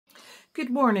Good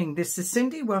morning, this is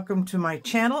Cindy. Welcome to my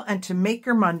channel and to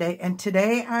Maker Monday. And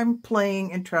today I'm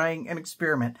playing and trying an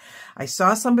experiment. I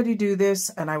saw somebody do this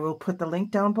and I will put the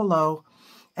link down below.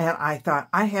 And I thought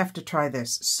I have to try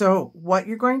this. So what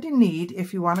you're going to need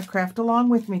if you want to craft along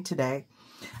with me today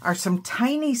are some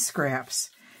tiny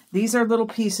scraps. These are little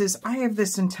pieces. I have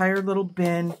this entire little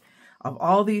bin of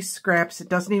all these scraps. It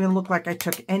doesn't even look like I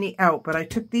took any out, but I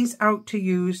took these out to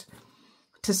use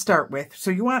to start with. So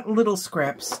you want little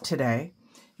scraps today.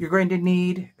 You're going to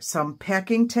need some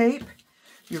packing tape.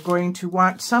 You're going to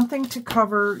want something to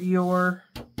cover your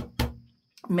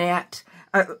mat.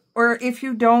 Or if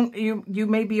you don't, you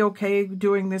may be okay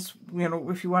doing this, you know,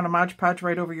 if you want a Mod Podge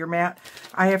right over your mat.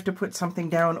 I have to put something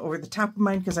down over the top of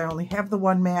mine because I only have the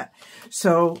one mat.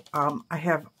 So I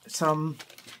have some,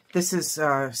 this is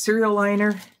cereal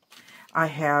liner. I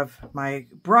have my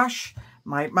brush,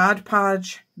 my Mod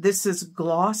Podge. This is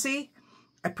glossy.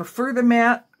 I prefer the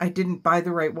matte. I didn't buy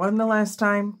the right one the last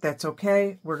time. That's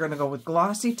okay. We're going to go with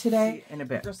glossy today in a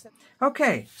bit.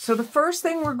 Okay, so the first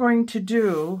thing we're going to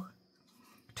do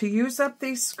to use up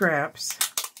these scraps,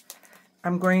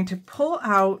 I'm going to pull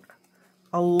out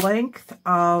a length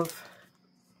of,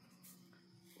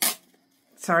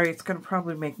 sorry, it's going to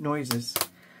probably make noises.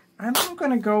 I'm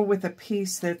going to go with a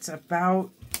piece that's about,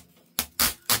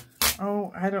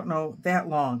 oh, I don't know, that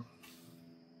long.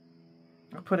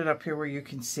 I'll put it up here where you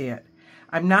can see it.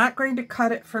 I'm not going to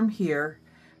cut it from here.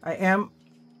 I am,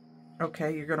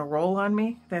 okay, you're going to roll on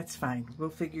me? That's fine. We'll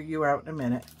figure you out in a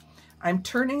minute. I'm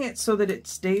turning it so that it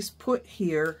stays put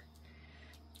here,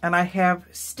 and I have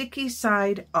sticky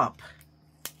side up.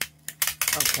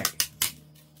 Okay,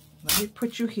 let me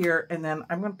put you here, and then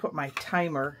I'm going to put my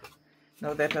timer.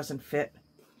 No, that doesn't fit.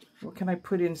 What can I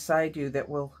put inside you that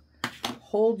will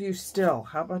hold you still?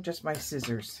 How about just my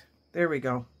scissors? There we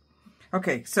go.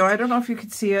 Okay, so I don't know if you can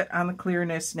see it on the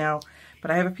clearness now,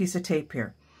 but I have a piece of tape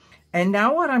here. And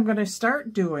now what I'm going to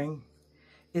start doing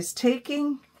is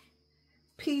taking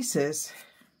pieces,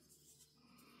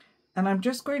 and I'm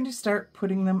just going to start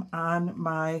putting them on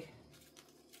my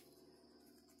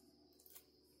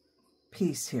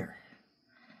piece here.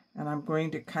 And I'm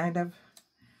going to kind of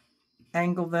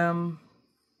angle them.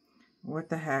 What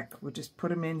the heck? We'll just put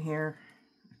them in here.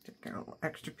 Got a little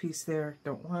extra piece there.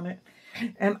 Don't want it.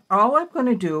 And all I'm going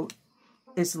to do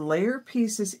is layer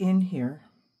pieces in here.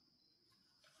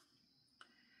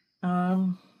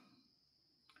 And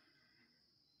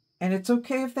it's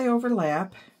okay if they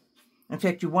overlap. In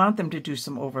fact, you want them to do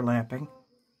some overlapping.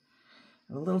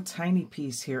 A little tiny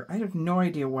piece here. I have no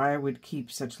idea why I would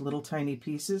keep such little tiny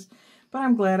pieces, but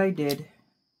I'm glad I did,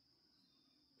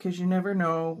 because you never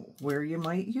know where you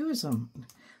might use them.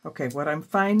 Okay, what I'm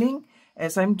finding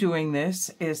as I'm doing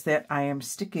this is that I am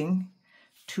sticking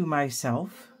to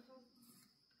myself.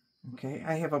 Okay,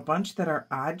 I have a bunch that are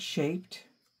odd shaped.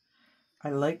 I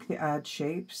like the odd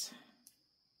shapes.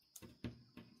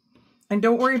 And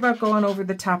don't worry about going over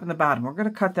the top and the bottom. We're going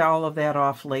to cut all of that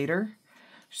off later.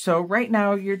 So right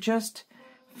now you're just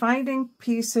finding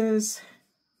pieces.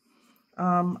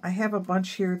 I have a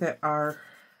bunch here that are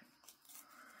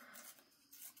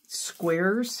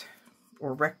squares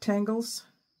or rectangles.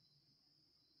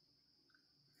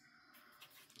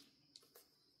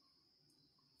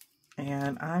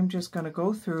 And I'm just going to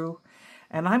go through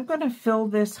and I'm going to fill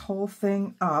this whole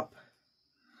thing up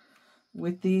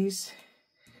with these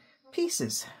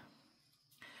pieces.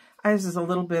 This is a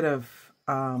little bit of,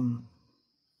 I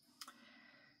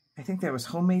think that was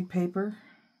homemade paper.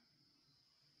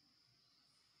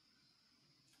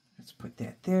 Let's put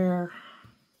that there.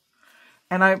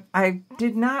 And I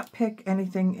did not pick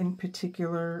anything in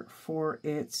particular for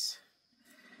its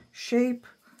shape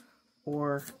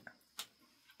or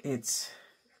its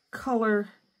color.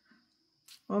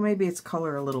 Well, maybe its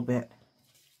color a little bit,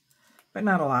 but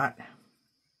not a lot.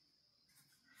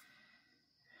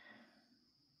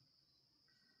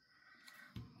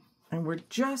 And we're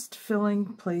just filling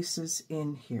places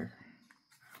in here.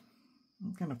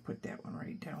 I'm going to put that one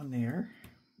right down there.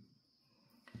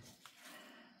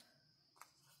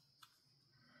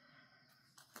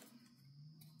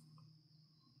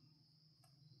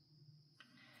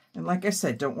 And like I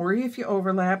said, don't worry if you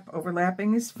overlap.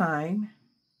 Overlapping is fine.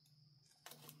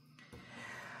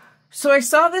 So I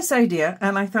saw this idea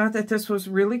and I thought that this was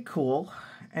really cool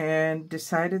and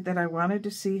decided that I wanted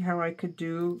to see how I could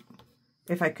do,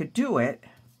 if I could do it,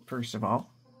 first of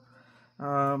all.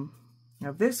 Now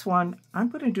this one, I'm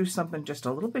going to do something just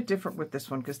a little bit different with this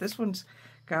one because this one's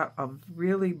got a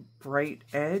really bright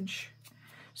edge.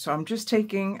 So I'm just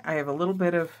taking, I have a little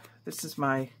bit of, this is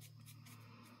my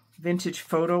vintage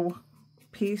photo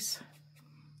piece.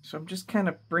 So I'm just kind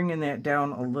of bringing that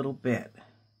down a little bit.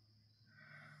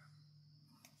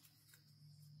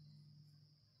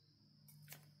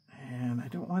 And I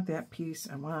don't want that piece,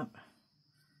 I want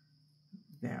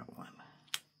that one.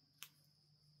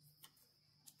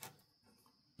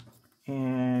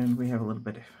 And we have a little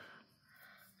bit of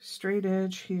straight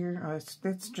edge here.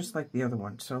 That's just like the other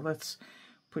one, so let's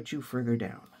put you further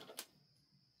down.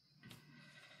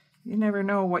 You never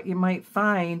know what you might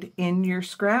find in your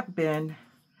scrap bin.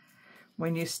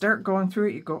 When you start going through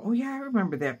it, you go, oh yeah, I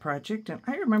remember that project, and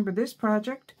I remember this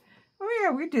project. Oh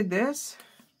yeah, we did this.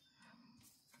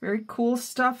 Very cool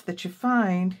stuff that you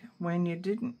find when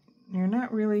you're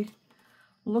not really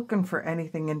looking for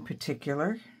anything in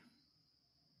particular.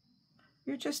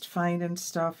 You're just finding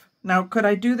stuff. Now, could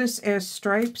I do this as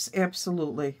stripes?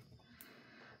 Absolutely.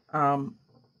 I'm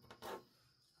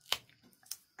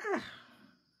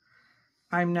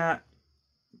not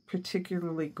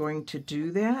particularly going to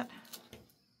do that,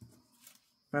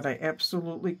 but I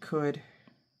absolutely could,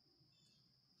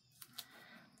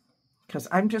 because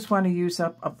I just want to use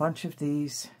up a bunch of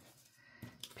these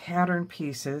pattern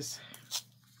pieces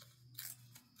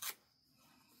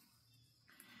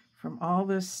from all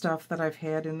this stuff that I've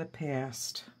had in the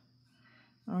past.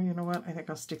 Oh, you know what? I think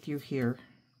I'll stick you here.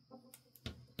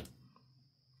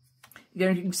 You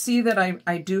know, you can see that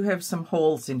I do have some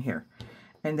holes in here,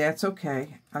 and that's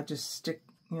okay. I'll just stick,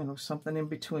 you know, something in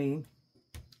between.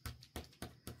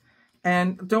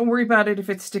 And don't worry about it if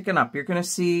it's sticking up. You're going to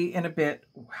see in a bit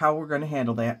how we're going to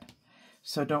handle that.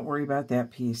 So don't worry about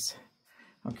that piece.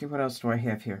 Okay, what else do I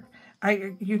have here?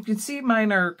 You can see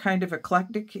mine are kind of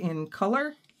eclectic in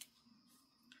color.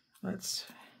 Let's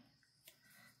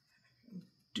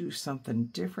do something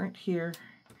different here.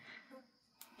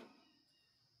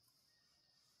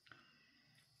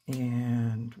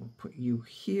 And we'll put you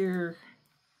here.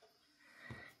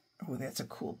 Oh, that's a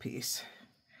cool piece.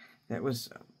 That was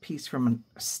a piece from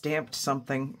a stamped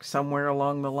something somewhere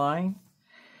along the line.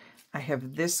 I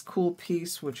have this cool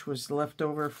piece, which was left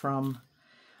over from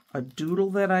a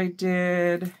doodle that I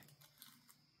did.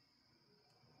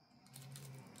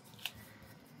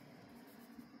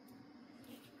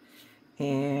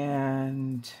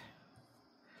 And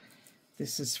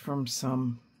this is from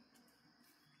some,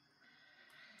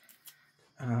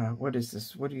 what is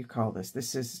this? What do you call this?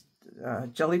 This is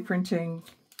jelly printing.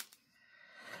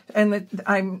 And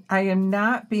I am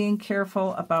not being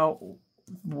careful about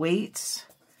weights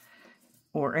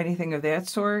or anything of that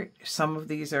sort. Some of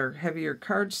these are heavier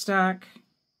cardstock.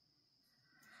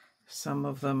 Some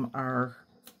of them are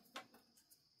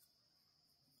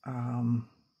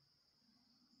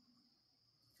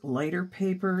lighter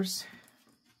papers.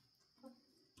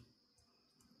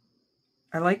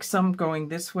 I like some going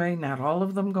this way, not all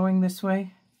of them going this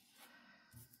way.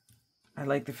 I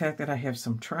like the fact that I have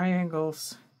some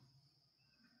triangles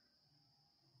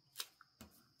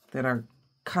that are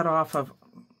cut off of,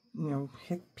 you know,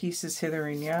 pieces hither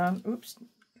and yon. Oops,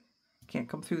 can't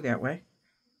come through that way.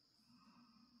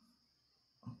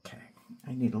 Okay,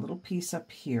 I need a little piece up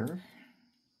here.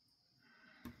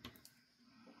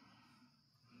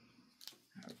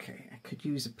 Okay, I could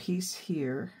use a piece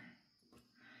here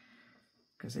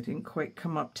because I didn't quite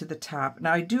come up to the top.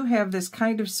 Now I do have this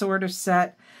kind of sort of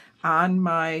set on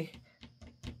my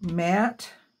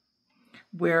mat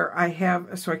where I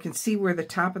have, so I can see where the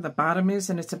top and the bottom is,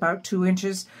 and it's about 2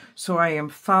 inches. So I am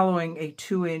following a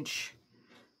 2-inch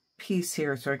piece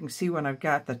here so I can see when I've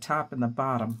got the top and the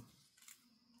bottom.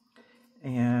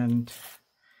 And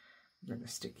I'm going to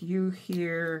stick you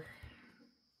here.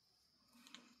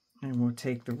 And we'll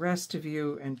take the rest of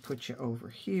you and put you over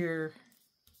here.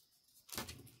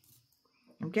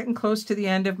 I'm getting close to the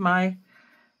end of my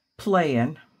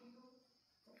playing.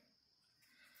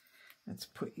 Let's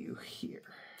put you here.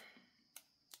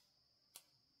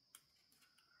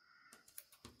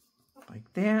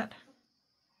 Like that.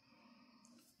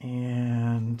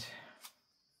 And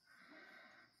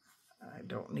I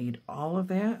don't need all of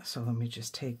that, so let me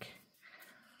just take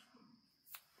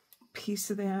a piece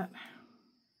of that.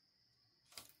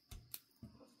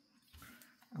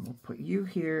 And we'll put you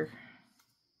here.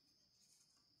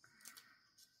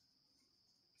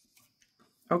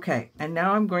 Okay, and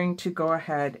now I'm going to go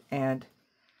ahead and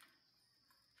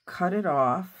cut it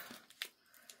off.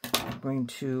 I'm going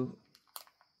to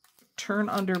turn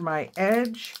under my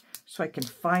edge so I can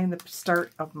find the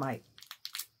start of my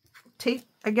tape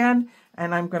again,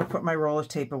 and I'm going to put my roll of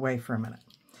tape away for a minute.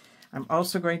 I'm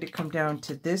also going to come down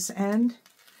to this end,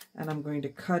 and I'm going to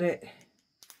cut it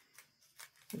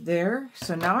there.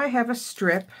 So now I have a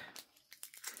strip.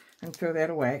 And throw that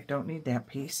away. Don't need that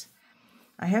piece.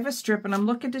 I have a strip, and I'm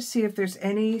looking to see if there's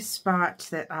any spots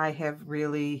that I have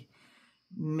really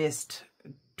missed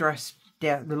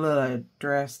drastically.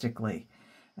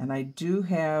 And I do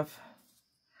have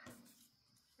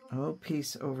a little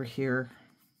piece over here.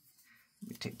 Let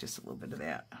me take just a little bit of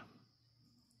that.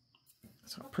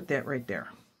 So I'll put that right there.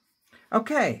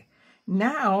 Okay,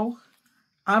 now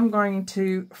I'm going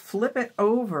to flip it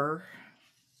over.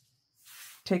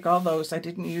 Take all those. I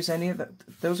didn't use any of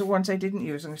those are ones I didn't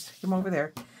use. I'm going to stick them over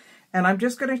there. And I'm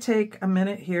just going to take a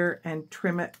minute here and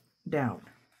trim it down.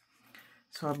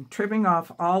 So I'm trimming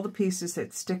off all the pieces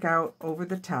that stick out over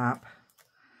the top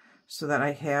so that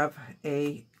I have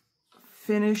a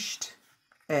finished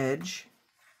edge.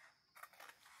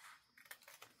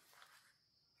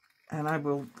 And I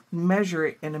will measure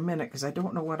it in a minute because I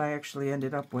don't know what I actually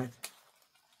ended up with.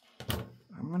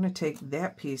 I'm going to take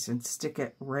that piece and stick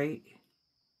it right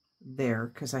there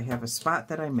because I have a spot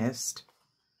that I missed.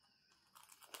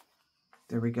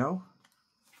 There we go.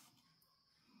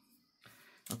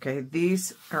 Okay,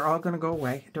 these are all going to go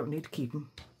away. I don't need to keep them.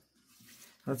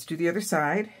 Let's do the other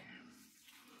side.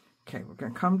 Okay, we're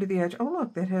going to come to the edge. Oh,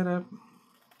 look, that had a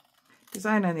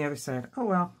design on the other side. Oh,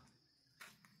 well.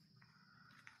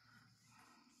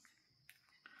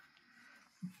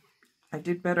 I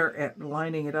did better at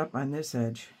lining it up on this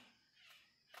edge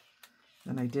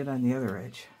than I did on the other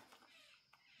edge.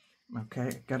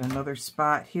 Okay, got another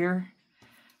spot here.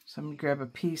 So I'm going to grab a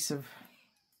piece of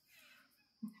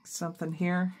something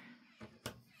here.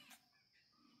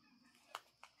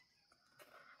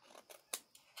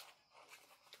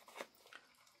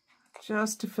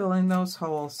 Just to fill in those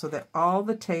holes so that all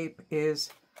the tape is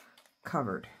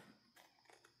covered.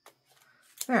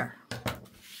 There.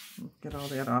 Get all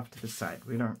that off to the side.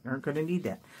 We aren't going to need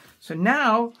that. So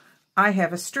now I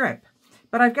have a strip.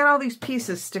 But I've got all these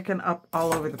pieces sticking up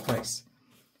all over the place.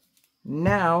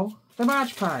 Now, the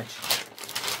Mod Podge.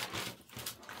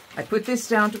 I put this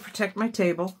down to protect my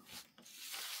table.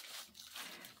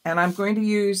 And I'm going to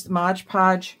use the Mod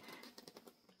Podge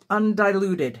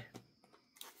undiluted.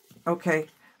 Okay,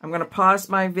 I'm going to pause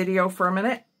my video for a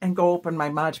minute and go open my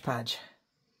Mod Podge.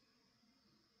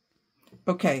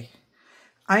 Okay.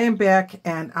 I am back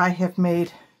and I have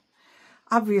made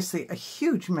obviously a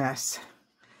huge mess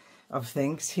of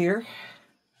things here.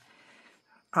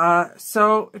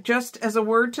 So just as a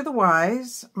word to the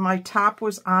wise, my top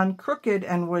was on crooked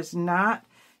and was not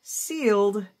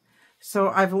sealed. So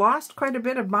I've lost quite a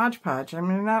bit of Mod Podge. I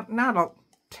mean, not a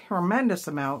tremendous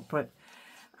amount, but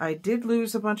I did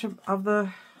lose a bunch of the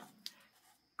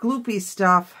gloopy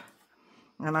stuff,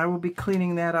 and I will be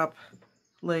cleaning that up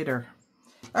later.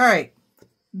 All right.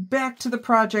 Back to the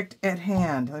project at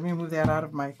hand. Let me move that out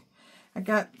of my... I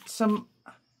got some...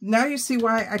 Now you see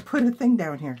why I put a thing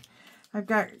down here. I've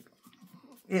got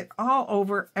it all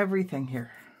over everything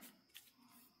here.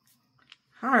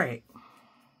 All right.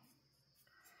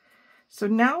 So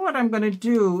now what I'm going to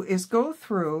do is go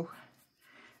through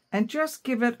and just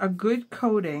give it a good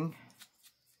coating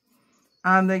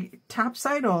on the top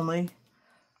side only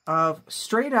of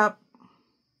straight up,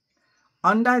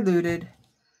 undiluted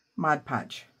Mod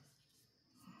Podge.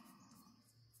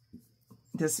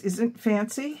 This isn't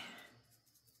fancy,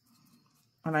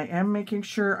 and I am making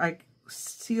sure I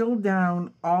seal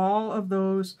down all of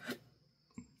those,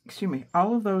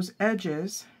 all of those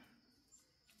edges.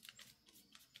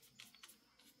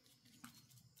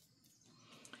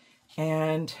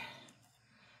 And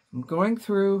I'm going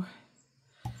through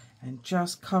and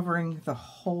just covering the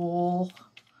whole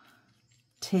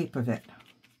tape of it.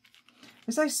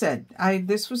 As I said,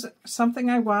 this was something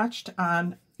I watched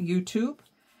on YouTube.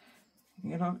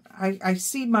 You know, I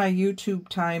see my YouTube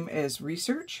time as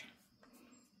research,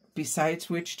 besides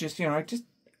which just, you know, I just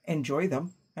enjoy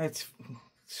them. It's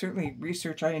certainly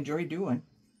research I enjoy doing.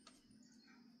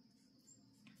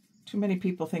 Too many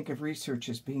people think of research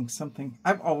as being something,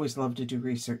 I've always loved to do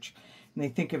research, and they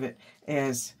think of it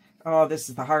as, oh, this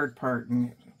is the hard part,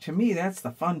 and to me, that's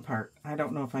the fun part. I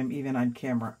don't know if I'm even on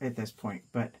camera at this point,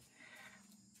 but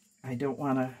I don't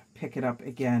want to pick it up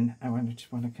again. I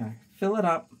just want to kind of fill it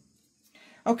up.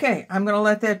 Okay, I'm going to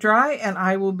let that dry, and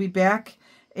I will be back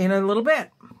in a little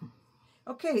bit.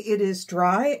 Okay, it is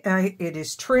dry, it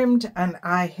is trimmed, and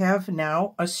I have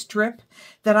now a strip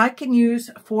that I can use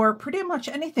for pretty much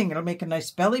anything. It'll make a nice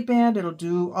belly band, it'll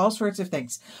do all sorts of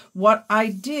things. What I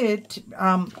did,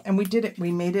 and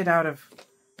we made it out of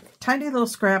tiny little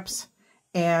scraps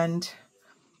and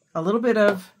a little bit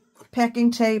of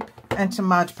packing tape and some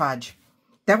Mod Podge.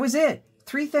 That was it.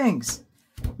 3 things.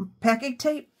 Packing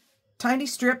tape, tiny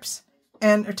strips,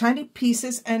 or tiny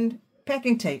pieces, and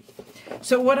packing tape.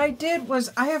 So what I did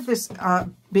was, I have this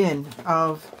bin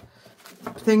of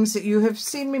things that you have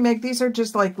seen me make. These are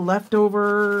just like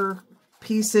leftover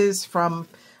pieces from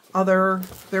other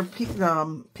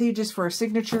pages for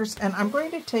signatures. And I'm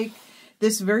going to take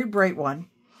this very bright one.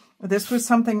 This was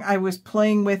something I was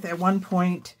playing with at one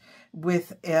point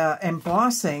with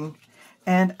embossing.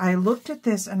 And I looked at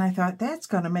this and I thought, that's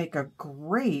going to make a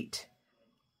great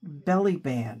belly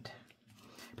band.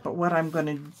 But what I'm going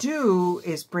to do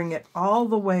is bring it all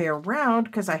the way around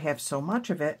because I have so much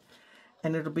of it.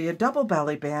 And it'll be a double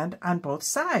belly band on both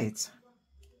sides.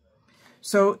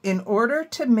 So in order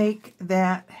to make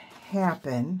that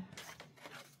happen,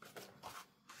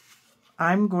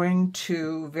 I'm going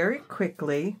to very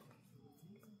quickly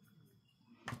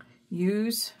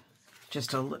use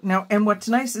just a little. Now, and what's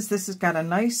nice is this has got a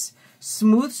nice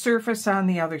smooth surface on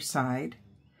the other side.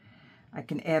 I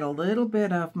can add a little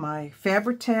bit of my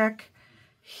Fabri-Tac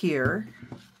here.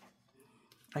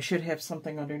 I should have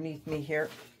something underneath me here.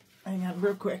 Hang on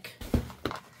real quick.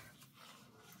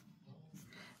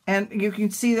 And you can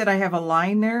see that I have a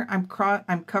line there. I'm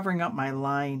covering up my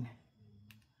line.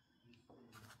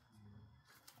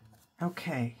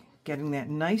 Okay, getting that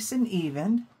nice and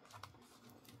even.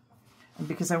 And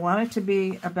because I want it to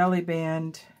be a belly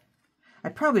band, I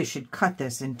probably should cut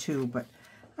this in two, but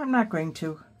I'm not going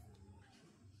to.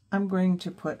 I'm going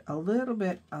to put a little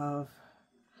bit of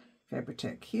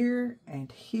Fabri-Tac here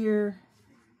and here.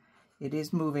 It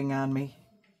is moving on me.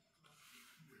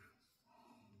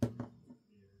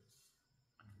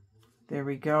 There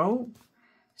we go.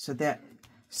 So that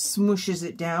smooshes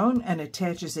it down and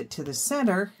attaches it to the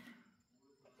center.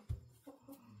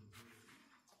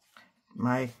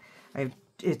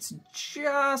 It's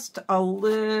just a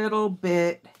little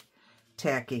bit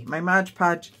tacky. My Mod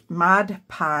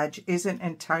Podge isn't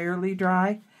entirely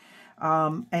dry,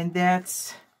 and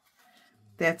that's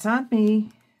on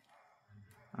me.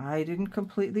 I didn't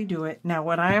completely do it. Now,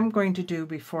 what I am going to do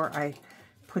before I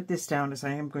put this down is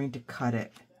I am going to cut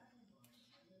it.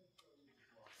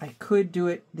 I could do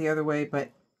it the other way, but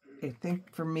I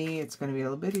think for me it's going to be a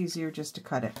little bit easier just to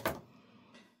cut it.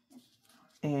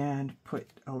 And put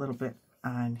a little bit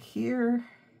on here.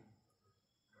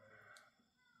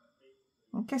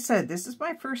 Like I said, this is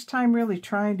my first time really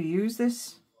trying to use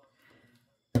this.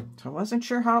 So I wasn't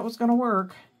sure how it was going to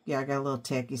work. Yeah, I got a little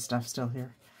tacky stuff still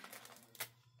here.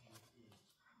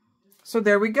 So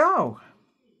there we go.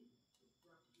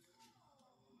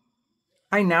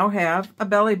 I now have a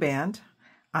belly band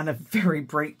on a very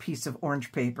bright piece of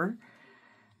orange paper.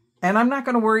 And I'm not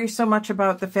going to worry so much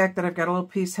about the fact that I've got a little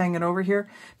piece hanging over here,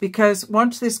 because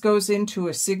once this goes into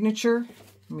a signature,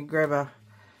 let me grab a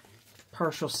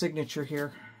partial signature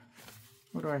here.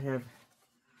 What do I have?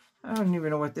 I don't even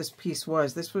know what this piece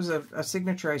was. This was a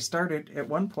signature I started at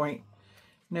one point.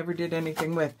 Never did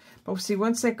anything with. But see,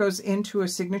 once that goes into a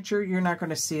signature, you're not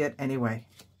going to see it anyway.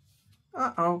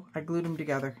 Uh-oh, I glued them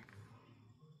together.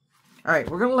 All right,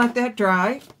 we're going to let that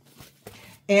dry.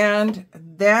 And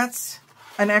that's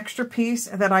an extra piece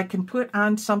that I can put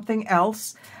on something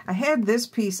else. I had this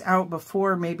piece out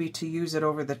before, maybe to use it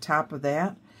over the top of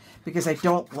that, because I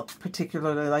don't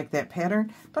particularly like that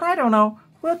pattern. But I don't know.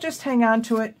 We'll just hang on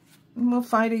to it, and we'll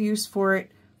find a use for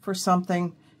it for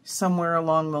something somewhere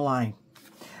along the line.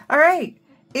 All right.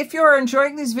 If you're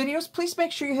enjoying these videos, please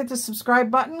make sure you hit the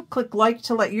subscribe button, click like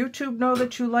to let YouTube know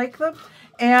that you like them,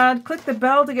 and click the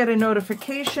bell to get a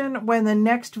notification when the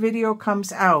next video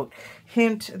comes out.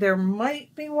 Hint, there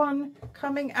might be one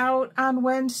coming out on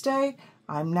Wednesday.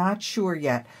 I'm not sure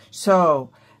yet.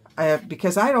 So,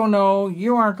 because I don't know,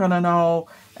 you aren't going to know,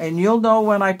 and you'll know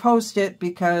when I post it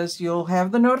because you'll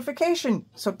have the notification.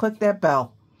 So click that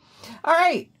bell. All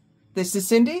right, this is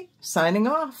Cindy signing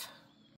off.